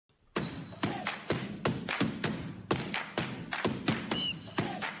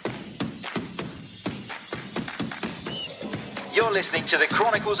You're listening to the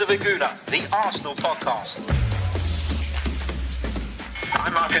Chronicles of Aguna, the Arsenal podcast.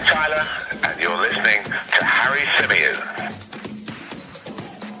 I'm Martin Tyler, and you're listening to Harry Symeou.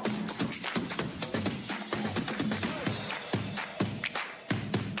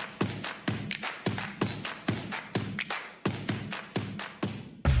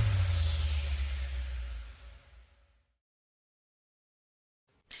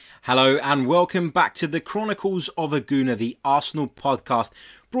 Hello and welcome back to the Chronicles of Aguna, the Arsenal podcast,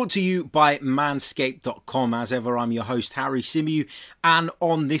 brought to you by manscaped.com. As ever, I'm your host, Harry Symeou, and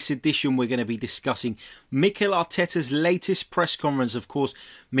on this edition, we're going to be discussing Mikel Arteta's latest press conference. Of course,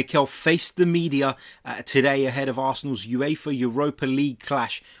 Mikel faced the media today ahead of Arsenal's UEFA Europa League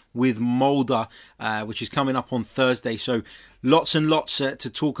clash with Molde, which is coming up on Thursday. So lots and lots to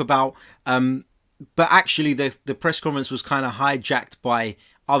talk about. But actually, the press conference was kind of hijacked by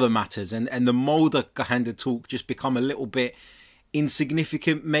other matters, and the Molde kind of talk just become a little bit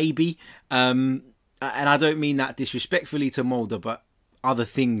insignificant, maybe. And I don't mean that disrespectfully to Molde, but other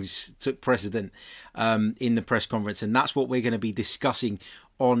things took precedent in the press conference, and that's what we're going to be discussing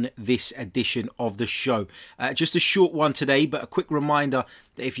on this edition of the show. Just a short one today, but a quick reminder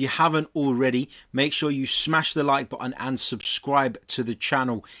that if you haven't already, make sure you smash the like button and subscribe to the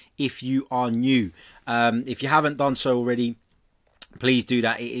channel if you are new. If you haven't done so already, please do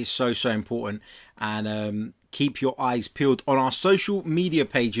that. It is so important. And keep your eyes peeled on our social media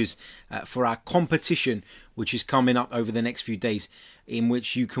pages for our competition, which is coming up over the next few days, in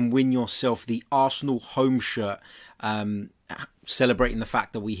which you can win yourself the Arsenal home shirt, celebrating the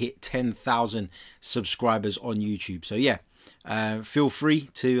fact that we hit 10,000 subscribers on YouTube. So yeah, feel free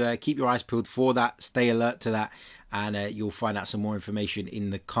to keep your eyes peeled for that. Stay alert to that. And you'll find out some more information in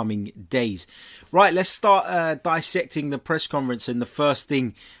the coming days. Right, let's start dissecting the press conference. And the first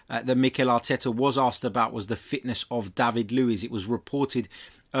thing that Mikel Arteta was asked about was the fitness of David Luiz. It was reported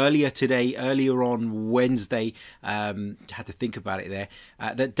earlier on Wednesday, had to think about it there,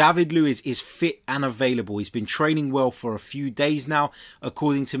 that David Luiz is fit and available. He's been training well for a few days now,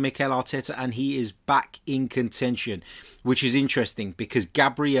 according to Mikel Arteta, and he is back in contention, which is interesting because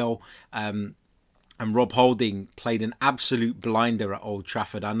Gabriel and Rob Holding played an absolute blinder at Old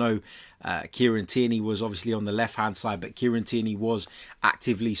Trafford. I know Kieran Tierney was obviously on the left-hand side, but Kieran Tierney was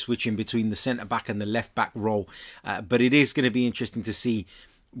actively switching between the centre-back and the left-back role. But it is going to be interesting to see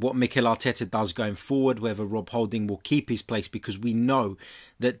what Mikel Arteta does going forward, whether Rob Holding will keep his place, because we know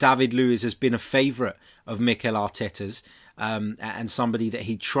that David Luiz has been a favourite of Mikel Arteta's, and somebody that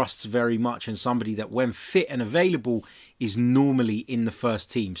he trusts very much, and somebody that when fit and available is normally in the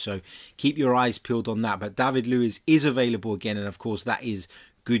first team. So keep your eyes peeled on that. But David Luiz is available again, and of course that is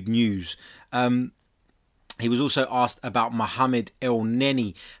good news. He was also asked about Mohamed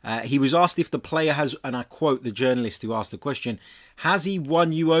Elneny. He was asked if the player has, and I quote the journalist who asked the question, "Has he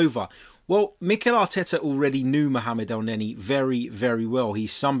won you over?" Well, Mikel Arteta already knew Mohamed Elneny very well.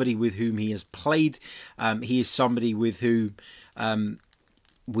 He's somebody with whom he has played. He is somebody with whom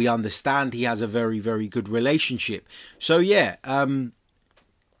we understand he has a very good relationship. So yeah, I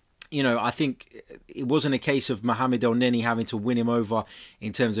think it wasn't a case of Mohamed Elneny having to win him over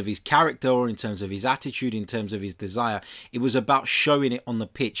in terms of his character or in terms of his attitude, in terms of his desire. It was about showing it on the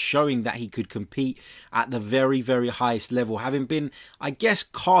pitch, showing that he could compete at the very highest level. Having been, I guess,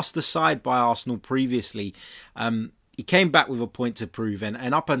 cast aside by Arsenal previously, he came back with a point to prove.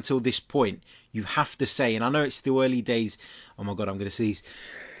 And up until this point, you have to say, and I know it's still early days. Oh my God, I'm going to sneeze.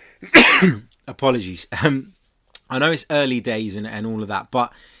 Apologies. I know it's early days and all of that,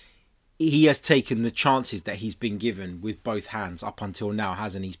 but he has taken the chances that he's been given with both hands up until now,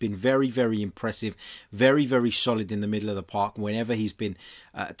 hasn't he? He's been very impressive, very solid in the middle of the park whenever he's been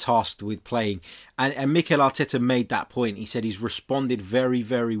tasked with playing. And Mikel Arteta made that point. He said he's responded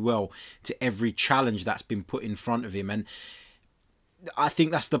very well to every challenge that's been put in front of him. And I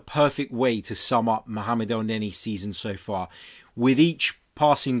think that's the perfect way to sum up Mohamed Elneny's season so far. With each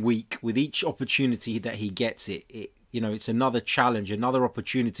passing week, with each opportunity that he gets, it's another challenge, another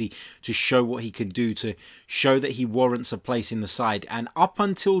opportunity to show what he can do, to show that he warrants a place in the side. And up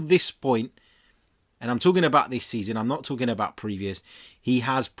until this point, and I'm talking about this season, I'm not talking about previous, he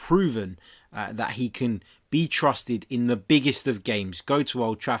has proven that he can be trusted in the biggest of games. Go to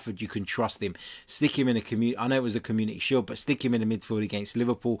Old Trafford, you can trust him. Stick him in a community, I know it was a Community Shield, but stick him in a midfield against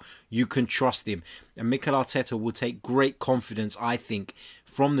Liverpool, you can trust him. And Mikel Arteta will take great confidence, I think,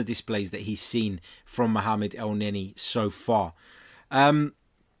 from the displays that he's seen from Mohamed Elneny so far.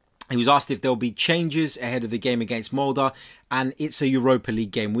 He was asked if there'll be changes ahead of the game against Molde, and it's a Europa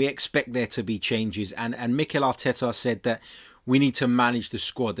League game. We expect there to be changes, and Mikel Arteta said that we need to manage the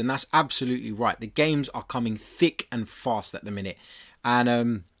squad. And that's absolutely right. The games are coming thick and fast at the minute.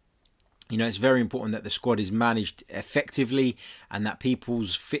 And, it's very important that the squad is managed effectively and that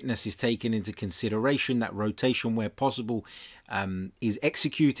people's fitness is taken into consideration, that rotation where possible is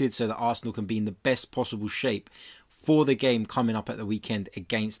executed so that Arsenal can be in the best possible shape for the game coming up at the weekend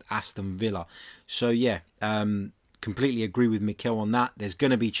against Aston Villa. So, yeah, completely agree with Mikel on that. There's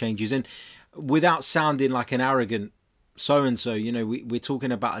going to be changes. And without sounding like an arrogant so-and-so, we're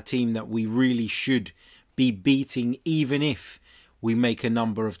talking about a team that we really should be beating even if we make a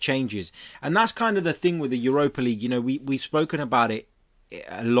number of changes. And that's kind of the thing with the Europa League. We've spoken about it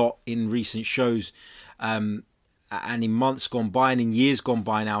a lot in recent shows and in months gone by and in years gone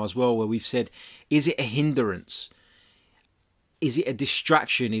by now as well, where we've said, is it a hindrance? Is it a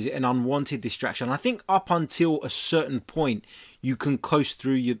distraction? Is it an unwanted distraction? I think up until a certain point, you can coast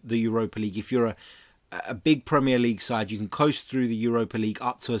through the Europa League. If you're a big Premier League side, you can coast through the Europa League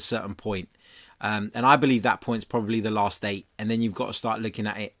up to a certain point. And I believe that point's probably the last 8. And then you've got to start looking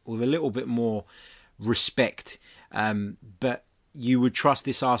at it with a little bit more respect. But you would trust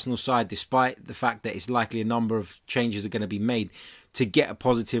this Arsenal side, despite the fact that it's likely a number of changes are going to be made, to get a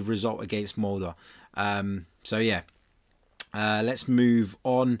positive result against Molde. So, yeah. Let's move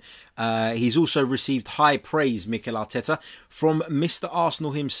on. He's also received high praise, Mikel Arteta, from Mr.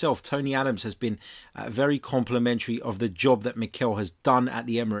 Arsenal himself. Tony Adams has been very complimentary of the job that Mikel has done at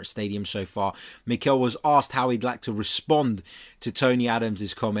the Emirates Stadium so far. Mikel was asked how he'd like to respond to Tony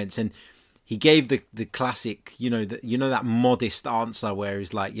Adams' comments, and he gave the classic, that modest answer where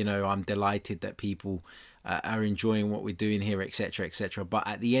he's like, I'm delighted that people are enjoying what we're doing here, etc., etc. But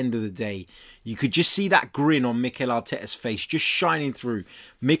at the end of the day, you could just see that grin on Mikel Arteta's face just shining through.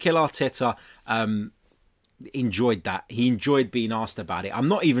 Mikel Arteta enjoyed that. He enjoyed being asked about it. I'm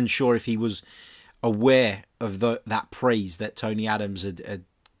not even sure if he was aware of that praise that Tony Adams had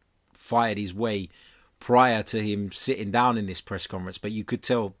fired his way prior to him sitting down in this press conference, but you could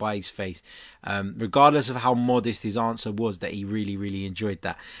tell by his face, regardless of how modest his answer was, that he really, really enjoyed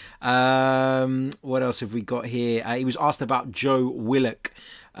that. What else have we got here? He was asked about Joe Willock,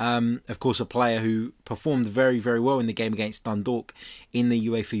 of course, a player who performed very, very well in the game against Dundalk in the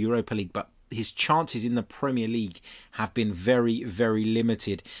UEFA Europa League, but his chances in the Premier League have been very, very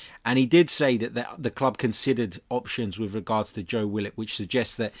limited. And he did say that the club considered options with regards to Joe Willock, which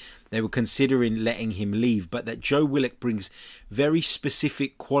suggests that they were considering letting him leave, but that Joe Willock brings very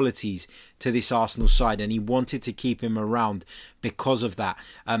specific qualities to this Arsenal side, and he wanted to keep him around because of that.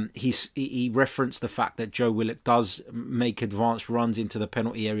 He referenced the fact that Joe Willock does make advanced runs into the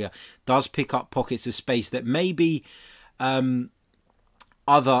penalty area, does pick up pockets of space that maybe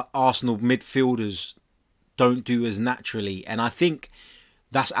other Arsenal midfielders don't do as naturally. And I think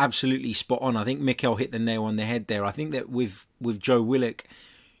that's absolutely spot on. I think Mikel hit the nail on the head there. I think that with Joe Willock,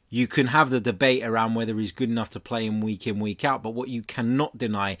 you can have the debate around whether he's good enough to play him week in, week out. But what you cannot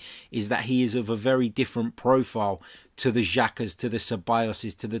deny is that he is of a very different profile to the Xhakas, to the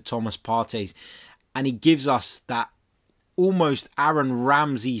Ceballos, to the Thomas Partey's. And he gives us that almost Aaron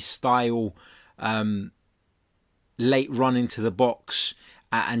Ramsey style late run into the box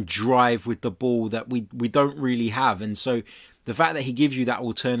and drive with the ball that we don't really have. And so the fact that he gives you that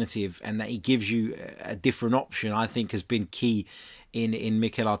alternative and that he gives you a different option, I think has been key in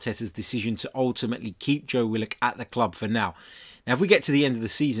Mikel Arteta's decision to ultimately keep Joe Willock at the club for now. Now, if we get to the end of the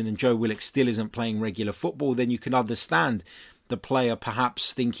season and Joe Willock still isn't playing regular football, then you can understand the player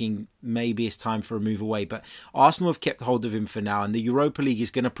perhaps thinking maybe it's time for a move away. But Arsenal have kept hold of him for now, and the Europa League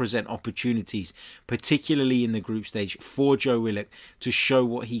is going to present opportunities, particularly in the group stage, for Joe Willock to show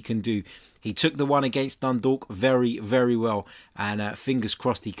what he can do. He took the one against Dundalk very, very well, and fingers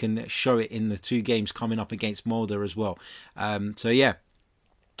crossed he can show it in the 2 games coming up against Molde as well.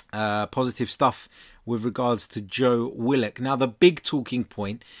 Positive stuff with regards to Joe Willock. Now, the big talking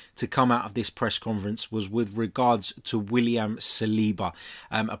point to come out of this press conference was with regards to William Saliba,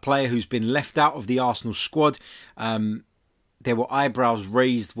 a player who's been left out of the Arsenal squad. There were eyebrows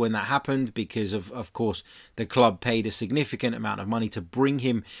raised when that happened because of course, the club paid a significant amount of money to bring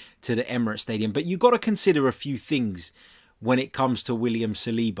him to the Emirates Stadium. But you've got to consider a few things when it comes to William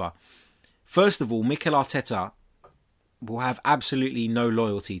Saliba. First of all, Mikel Arteta will have absolutely no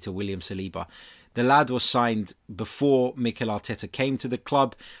loyalty to William Saliba. The lad was signed before Mikel Arteta came to the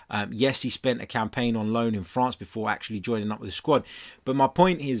club. Yes, he spent a campaign on loan in France before actually joining up with the squad. But my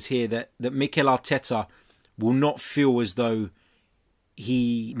point is here that Mikel Arteta will not feel as though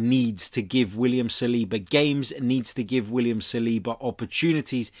he needs to give William Saliba games, needs to give William Saliba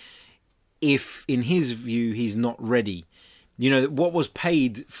opportunities if, in his view, he's not ready. what was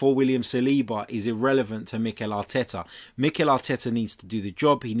paid for William Saliba is irrelevant to Mikel Arteta. Mikel Arteta needs to do the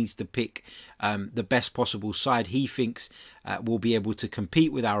job. He needs to pick the best possible side he thinks will be able to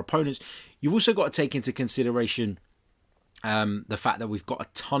compete with our opponents. You've also got to take into consideration the fact that we've got a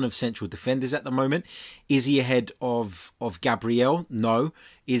ton of central defenders at the moment. Is he ahead of Gabriel? No.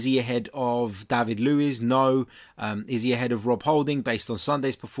 Is he ahead of David Luiz? No. Is he ahead of Rob Holding based on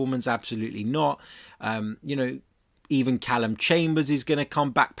Sunday's performance? Absolutely not. Even Callum Chambers is going to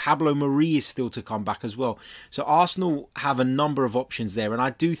come back. Pablo Mari is still to come back as well. So Arsenal have a number of options there. And I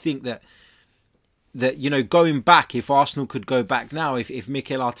do think that going back, if Arsenal could go back now, if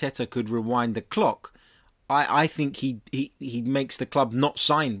Mikel Arteta could rewind the clock, I think he makes the club not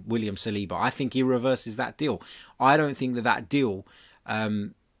sign William Saliba. I think he reverses that deal. I don't think that deal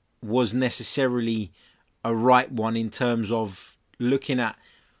was necessarily a right one in terms of looking at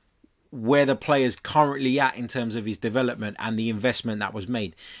where the player's currently at in terms of his development and the investment that was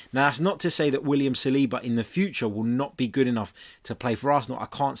made. Now, that's not to say that William Saliba in the future will not be good enough to play for Arsenal. I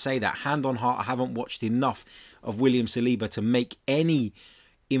can't say that. Hand on heart, I haven't watched enough of William Saliba to make any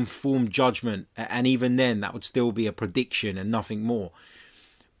informed judgment. And even then, that would still be a prediction and nothing more.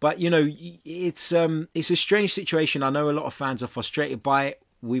 But, it's a strange situation. I know a lot of fans are frustrated by it.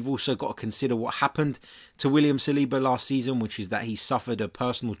 We've also got to consider what happened to William Saliba last season, which is that he suffered a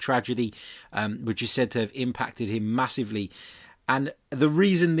personal tragedy, which is said to have impacted him massively. And the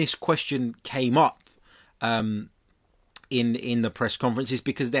reason this question came up in the press conference is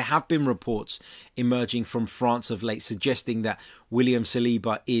because there have been reports emerging from France of late suggesting that William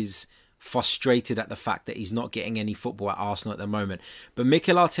Saliba is frustrated at the fact that he's not getting any football at Arsenal at the moment. But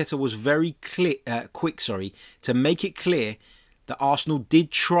Mikel Arteta was very quick to make it clear that Arsenal did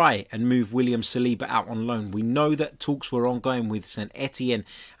try and move William Saliba out on loan. We know that talks were ongoing with St Etienne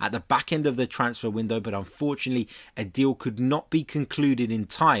at the back end of the transfer window, but unfortunately a deal could not be concluded in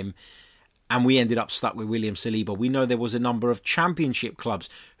time, and we ended up stuck with William Saliba. We know there was a number of championship clubs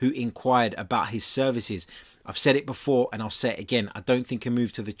who inquired about his services. I've said it before and I'll say it again. I don't think a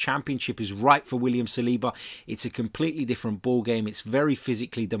move to the championship is right for William Saliba. It's a completely different ball game. It's very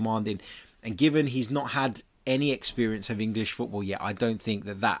physically demanding, and given he's not had any experience of English football yet, I don't think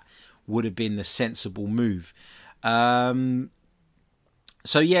that would have been the sensible move. So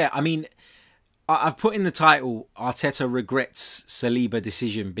yeah, I mean, I've put in the title, Arteta regrets Saliba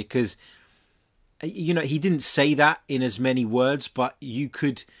decision, because he didn't say that in as many words, but you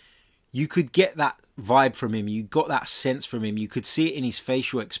could get that vibe from him. You got that sense from him. You could see it in his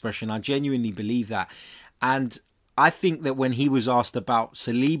facial expression. I genuinely believe that. And I think that when he was asked about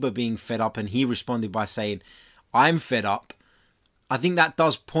Saliba being fed up and he responded by saying, "I'm fed up," I think that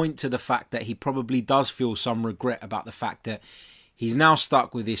does point to the fact that he probably does feel some regret about the fact that he's now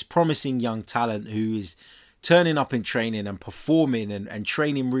stuck with this promising young talent who is turning up in training and performing and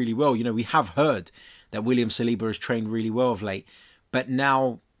training really well. We have heard that William Saliba has trained really well of late, but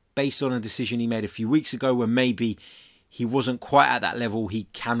now, based on a decision he made a few weeks ago where maybe he wasn't quite at that level, he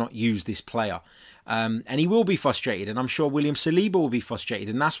cannot use this player. And he will be frustrated, and I'm sure William Saliba will be frustrated,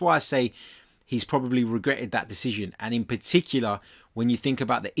 and that's why I say he's probably regretted that decision. And in particular, when you think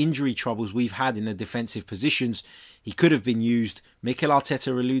about the injury troubles we've had in the defensive positions, he could have been used. Mikel Arteta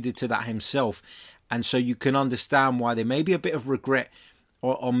alluded to that himself, and so you can understand why there may be a bit of regret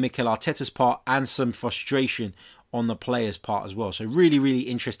on Mikel Arteta's part and some frustration on the player's part as well. So really, really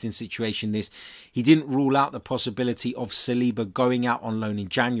interesting situation this. He didn't rule out the possibility of Saliba going out on loan in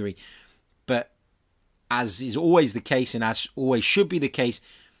January, but as is always the case, and as always should be the case,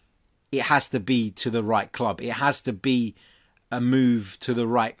 it has to be to the right club. It has to be a move to the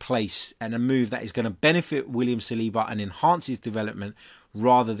right place, and a move that is going to benefit William Saliba and enhance his development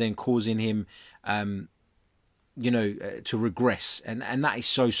rather than causing him to regress. And that is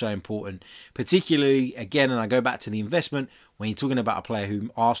so important, particularly, again, and I go back to the investment, when you're talking about a player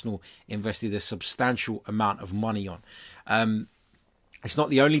whom Arsenal invested a substantial amount of money on. It's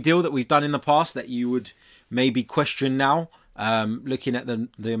not the only deal that we've done in the past that you would maybe question now, looking at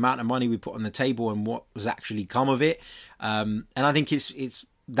the amount of money we put on the table and what was actually come of it. And I think it's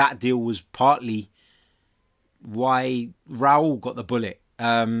that deal was partly why Raul got the bullet.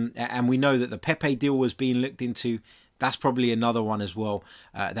 And we know that the Pepe deal was being looked into. That's probably another one as well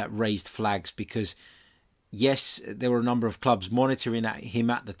that raised flags, because yes, there were a number of clubs monitoring him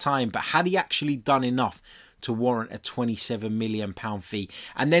at the time, but had he actually done enough to warrant a £27 million fee?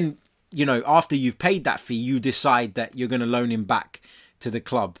 And then, after you've paid that fee, you decide that you're going to loan him back to the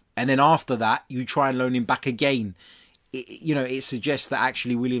club. And then after that, you try and loan him back again. It suggests that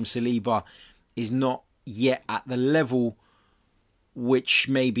actually William Saliba is not yet at the level which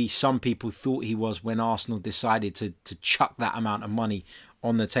maybe some people thought he was when Arsenal decided to chuck that amount of money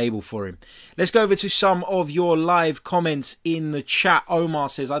on the table for him. Let's go over to some of your live comments in the chat. Omar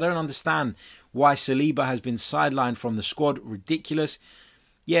says, I don't understand why Saliba has been sidelined from the squad. Ridiculous.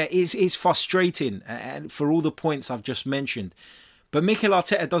 Yeah, it's frustrating, and for all the points I've just mentioned. But Mikel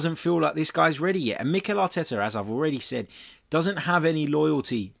Arteta doesn't feel like this guy's ready yet. And Mikel Arteta, as I've already said, doesn't have any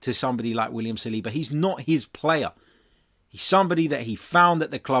loyalty to somebody like William Saliba. He's not his player. He's somebody that he found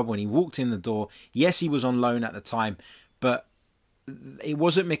at the club when he walked in the door. Yes, he was on loan at the time, but it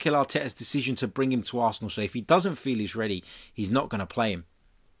wasn't Mikel Arteta's decision to bring him to Arsenal. So if he doesn't feel he's ready, he's not going to play him.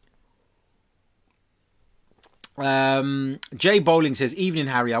 Jay Bowling says, evening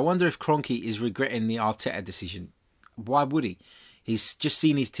Harry, I wonder if Kroenke is regretting the Arteta decision. Why would he? He's just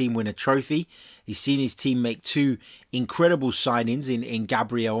seen his team win a trophy. He's seen his team make two incredible signings in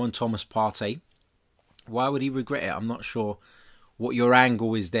Gabriel and Thomas Partey. Why would he regret it? I'm not sure what your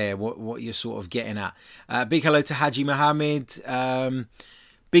angle is there, what you're sort of getting at. Big hello to Haji Mohammed.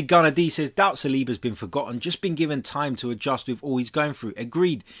 Big Gunner D says, doubt Saliba's been forgotten, just been given time to adjust with all he's going through.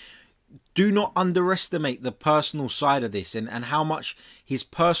 Agreed. Do not underestimate the personal side of this and how much his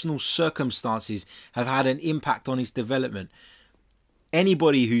personal circumstances have had an impact on his development.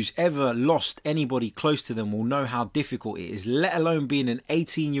 Anybody who's ever lost anybody close to them will know how difficult it is, let alone being an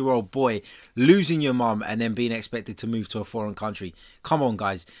 18-year-old boy, losing your mum and then being expected to move to a foreign country. Come on,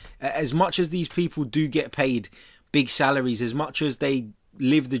 guys. As much as these people do get paid big salaries, as much as they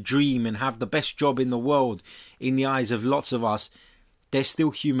live the dream and have the best job in the world in the eyes of lots of us, they're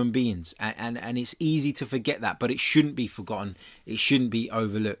still human beings. And it's easy to forget that, but it shouldn't be forgotten. It shouldn't be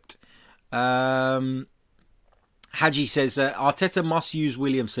overlooked. Haji says, Arteta must use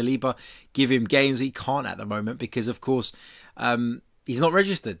William Saliba, give him games. He can't at the moment because, of course, he's not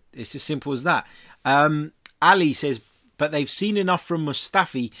registered. It's as simple as that. Ali says, but they've seen enough from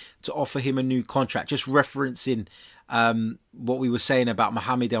Mustafi to offer him a new contract. Just referencing what we were saying about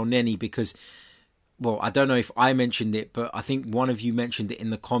Mohamed El Neni because, well, I don't know if I mentioned it, but I think one of you mentioned it in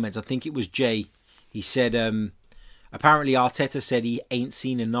the comments. I think it was Jay. He said, apparently Arteta said he ain't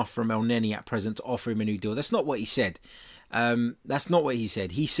seen enough from El Neni at present to offer him a new deal. That's not what he said. That's not what he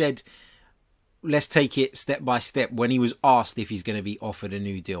said. He said, let's take it step by step when he was asked if he's going to be offered a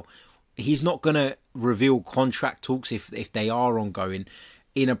new deal. He's not going to reveal contract talks if they are ongoing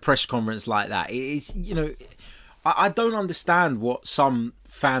in a press conference like that. It's, you know, I don't understand what some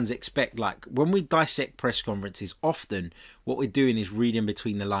fans expect. Like when we dissect press conferences, often what we're doing is reading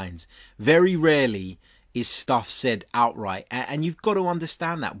between the lines. Very rarely is stuff said outright, and you've got to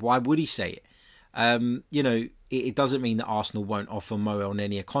understand that. Why would he say it? You know, it doesn't mean that Arsenal won't offer Mo El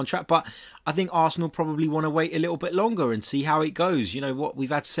Neni a contract, but I think Arsenal probably want to wait a little bit longer and see how it goes. You know what? We've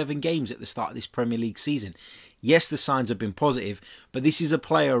had 7 games at the start of this Premier League season. Yes, the signs have been positive, but this is a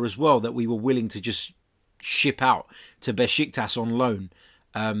player as well that we were willing to just ship out to Besiktas on loan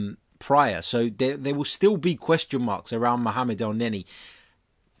prior. So there will still be question marks around Mohamed El Neni,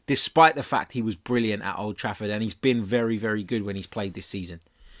 despite the fact he was brilliant at Old Trafford and he's been very, very good when he's played this season.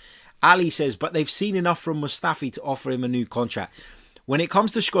 Ali says, but they've seen enough from Mustafi to offer him a new contract. When it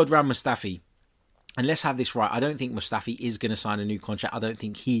comes to Shkodran Mustafi, and let's have this right, I don't think Mustafi is going to sign a new contract. I don't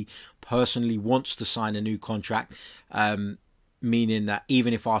think he personally wants to sign a new contract, meaning that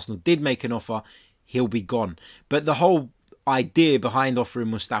even if Arsenal did make an offer, he'll be gone. But the whole idea behind offering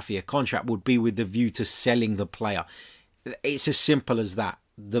Mustafi a contract would be with the view to selling the player. It's as simple as that.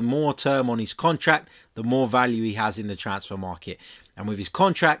 The more term on his contract, the more value he has in the transfer market. And with his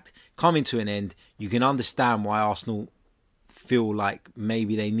contract coming to an end, you can understand why Arsenal feel like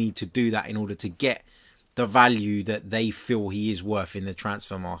maybe they need to do that in order to get the value that they feel he is worth in the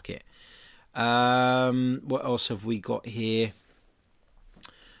transfer market. What else have we got here?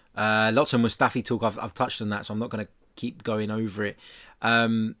 Lots of Mustafi talk. I've touched on that, so I'm not going to keep going over it.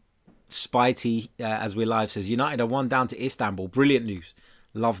 Spitey, as we're live, says, United are 1 down to Istanbul. Brilliant news.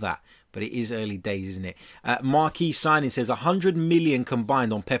 Love that. But it is early days, isn't it? Marquis Signing says 100 million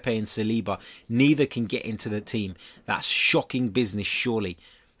combined on Pepe and Saliba. Neither can get into the team. That's shocking business, surely.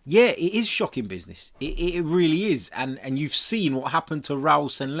 Yeah, it is shocking business. It really is. And you've seen what happened to Raul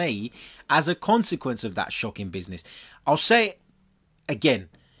Sanllehi as a consequence of that shocking business. I'll say it again.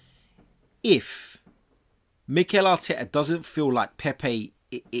 If Mikel Arteta doesn't feel like Pepe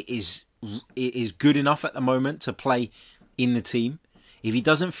is good enough at the moment to play in the team, if he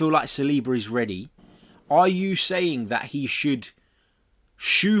doesn't feel like Saliba is ready, are you saying that he should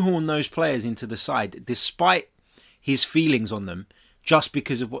shoehorn those players into the side despite his feelings on them just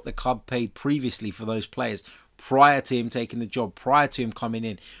because of what the club paid previously for those players? prior to him taking the job, prior to him coming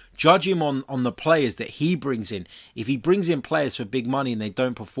in. Judge him on the players that he brings in. If he brings in players for big money and they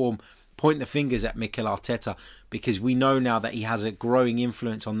don't perform, point the fingers at Mikel Arteta, because we know now that he has a growing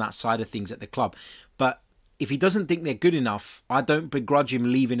influence on that side of things at the club. But if he doesn't think they're good enough, I don't begrudge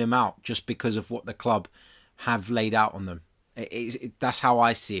him leaving them out just because of what the club have laid out on them. That's how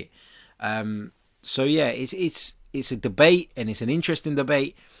I see it. So yeah, it's a debate, and it's an interesting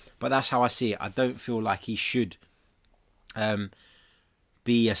debate, but that's how I see it. I don't feel like he should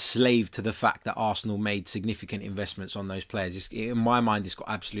be a slave to the fact that Arsenal made significant investments on those players. In my mind, it's got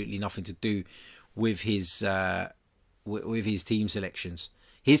absolutely nothing to do with his team selections.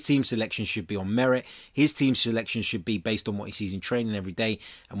 His team selection should be on merit. His team selection should be based on what he sees in training every day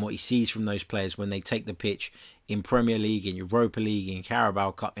and what he sees from those players when they take the pitch in Premier League, in Europa League, in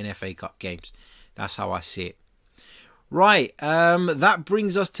Carabao Cup, in FA Cup games. That's how I see it. Right, that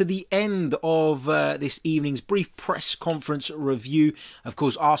brings us to the end of this evening's brief press conference review. Of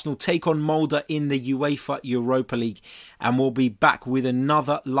course, Arsenal take on Molde in the UEFA Europa League, and we'll be back with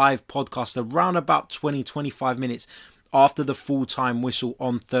another live podcast around about 20-25 minutes after the full-time whistle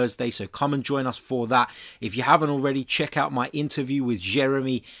on Thursday. So come and join us for that. If you haven't already, check out my interview with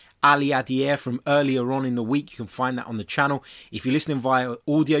Jeremy Aliadier from earlier on in the week. You can find that on the channel. If you're listening via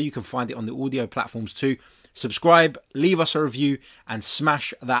audio, you can find it on the audio platforms too. Subscribe, leave us a review, and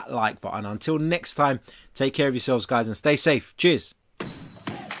smash that like button. Until next time, take care of yourselves, guys, and stay safe. Cheers.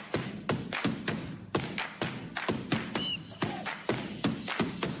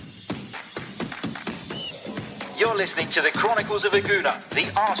 You're listening to the Chronicles of Aguna,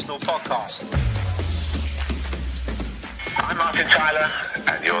 the Arsenal podcast. I'm Martin Tyler,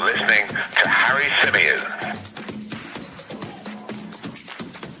 and you're listening to